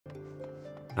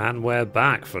And we're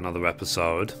back for another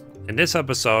episode. In this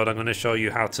episode, I'm going to show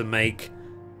you how to make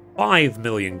 5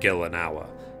 million gil an hour.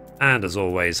 And as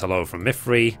always, hello from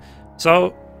Mithrie.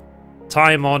 So,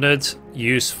 time-honored,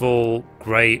 useful,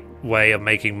 great way of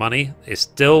making money. It's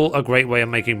still a great way of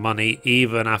making money,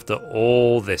 even after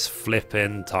all this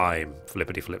flipping time.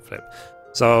 Flippity flip flip.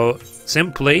 So,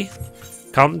 simply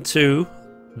come to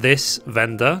this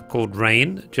vendor called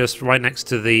Rain, just right next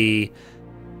to the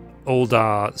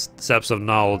Uldar Steps of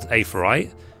Nald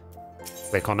Aephorite.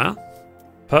 Click on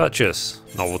that. Purchase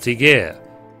novelty gear.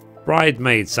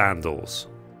 Bridesmaid Sandals.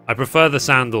 I prefer the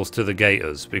sandals to the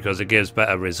gaiters because it gives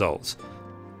better results.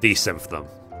 Desynth them.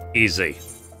 Easy.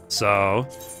 So,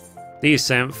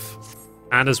 desynth.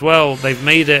 And as well, they've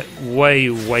made it way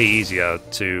easier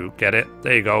to get it.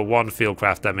 There you go, one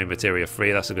Fieldcraft Demimateria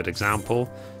III, that's a good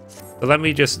example. So let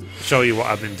me just show you what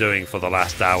I've been doing for the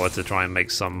last hour to try and make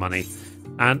some money.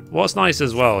 And what's nice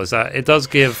as well is that it does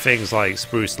give things like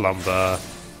spruce lumber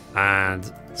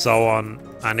and so on.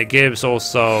 And it gives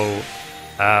also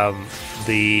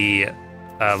the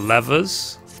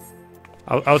levers.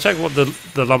 I'll check what the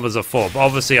lumbers are for. But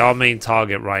obviously our main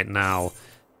target right now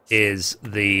is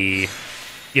the...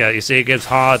 Yeah, you see it gives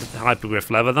hard hypergriff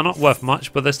leather. They're not worth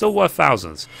much, but they're still worth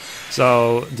thousands.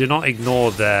 So do not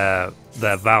ignore their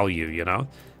value, you know.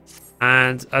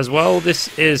 And as well,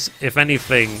 this is, if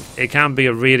anything, it can be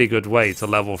a really good way to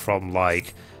level from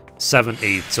like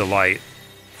 70 to like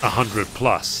 100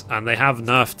 plus. And they have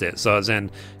nerfed it, so as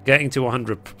in getting to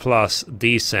 100 plus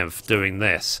desynth doing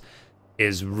this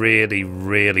is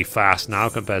really fast now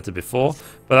compared to before.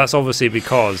 But that's obviously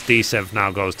because desynth now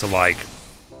goes to like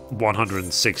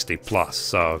 160 plus,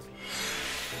 so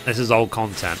this is old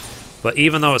content. But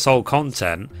even though it's old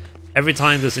content, every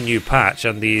time there's a new patch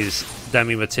and these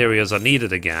demi-materials are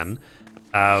needed again,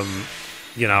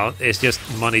 you know, it's just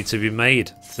money to be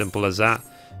made. Simple as that.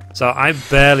 So I've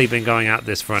barely been going at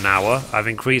this for an hour. I've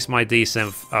increased my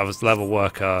desynth. I was level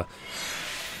worker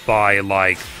by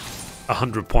like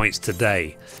 100 points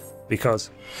today because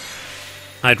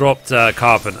I dropped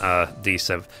Carpenter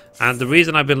desynth. And the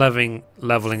reason I've been leveling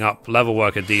up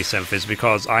Leatherworker Desynth is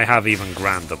because I have even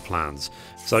grander plans.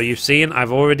 So you've seen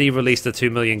I've already released a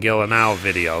 2 million gil an hour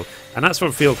video, and that's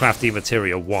from Fieldcraft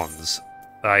Demimateria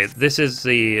I's. This is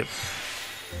the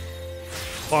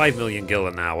 5 million gil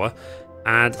an hour,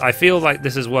 and I feel like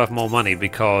this is worth more money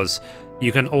because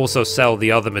you can also sell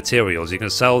the other materials. You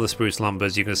can sell the spruce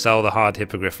lumbers, you can sell the hard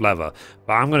hippogriff leather.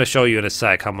 But I'm going to show you in a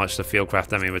sec how much the Fieldcraft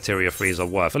Demimateria III's are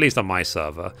worth, at least on my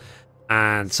server.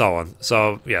 And so on.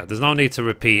 So yeah, there's no need to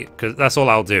repeat because that's all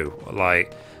I'll do.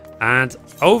 Like, and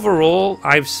overall,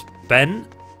 I've spent.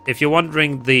 If you're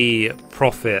wondering the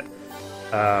profit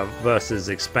versus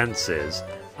expenses,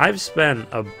 I've spent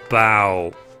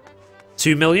about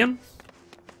 2 million.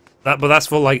 But that's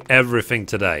for like everything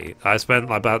today. I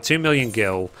spent about 2 million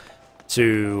gil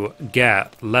to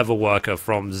get Leatherworker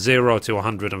from 0 to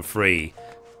 103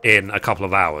 in a couple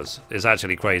of hours. It's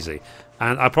actually crazy.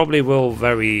 And I probably will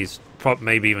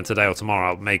maybe even today or tomorrow,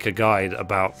 I'll make a guide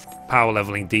about power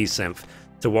leveling desynth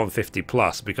to 150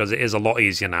 plus because it is a lot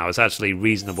easier now. It's actually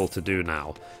reasonable to do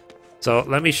now. So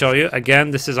let me show you.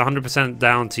 Again, this is 100%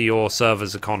 down to your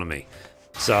server's economy.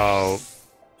 So,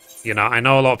 you know, I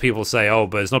know a lot of people say, oh,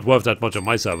 but it's not worth that much on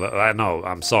my server. I know,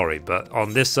 I'm sorry, but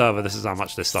on this server, this is how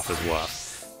much this stuff is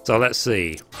worth. So let's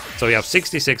see. So we have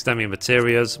 66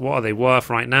 demi-materials. What are they worth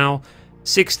right now?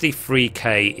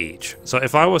 63k each. So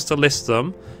if I was to list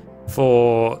them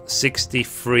for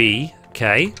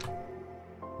 63k,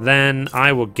 then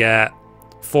I will get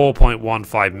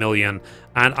 4.15 million,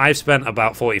 and I've spent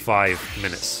about 45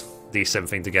 minutes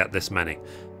desynthing to get this many.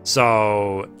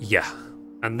 So yeah,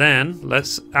 and then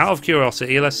out of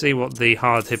curiosity, let's see what the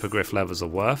hard hippogriff levers are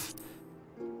worth.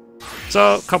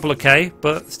 So a couple of k,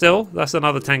 but still that's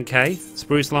another 10k.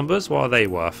 Spruce lumbers, what are they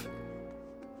worth?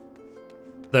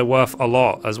 They're worth a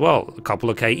lot as well, a couple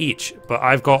of k each, but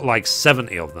I've got like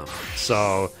 70 of them.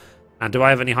 So, and do I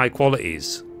have any high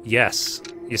qualities? Yes.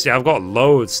 You see, I've got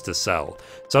loads to sell.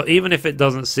 So even if it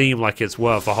doesn't seem like it's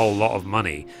worth a whole lot of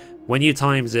money, when you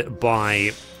times it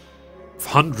by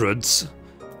hundreds,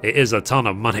 it is a ton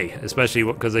of money, especially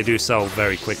because they do sell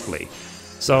very quickly.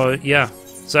 So yeah.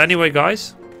 So anyway,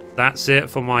 guys, that's it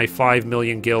for my 5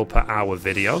 million gil per hour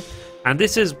video. And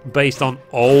this is based on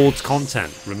old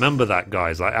content. Remember that,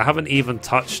 guys. Like, I haven't even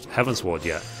touched Heavensward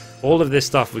yet. All of this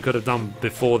stuff we could have done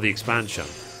before the expansion.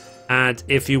 And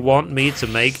if you want me to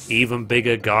make even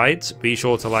bigger guides, be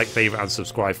sure to like, favorite, and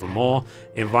subscribe for more.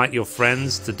 Invite your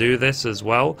friends to do this as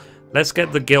well. Let's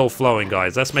get the gil flowing,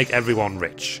 guys. Let's make everyone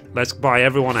rich. Let's buy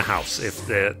everyone a house, if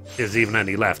there is even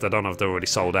any left. I don't know if they're already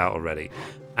sold out already.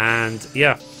 And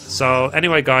yeah, so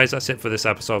anyway guys, that's it for this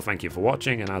episode. Thank you for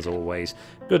watching, and as always,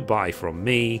 goodbye from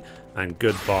me and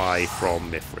goodbye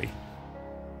from Mithrie.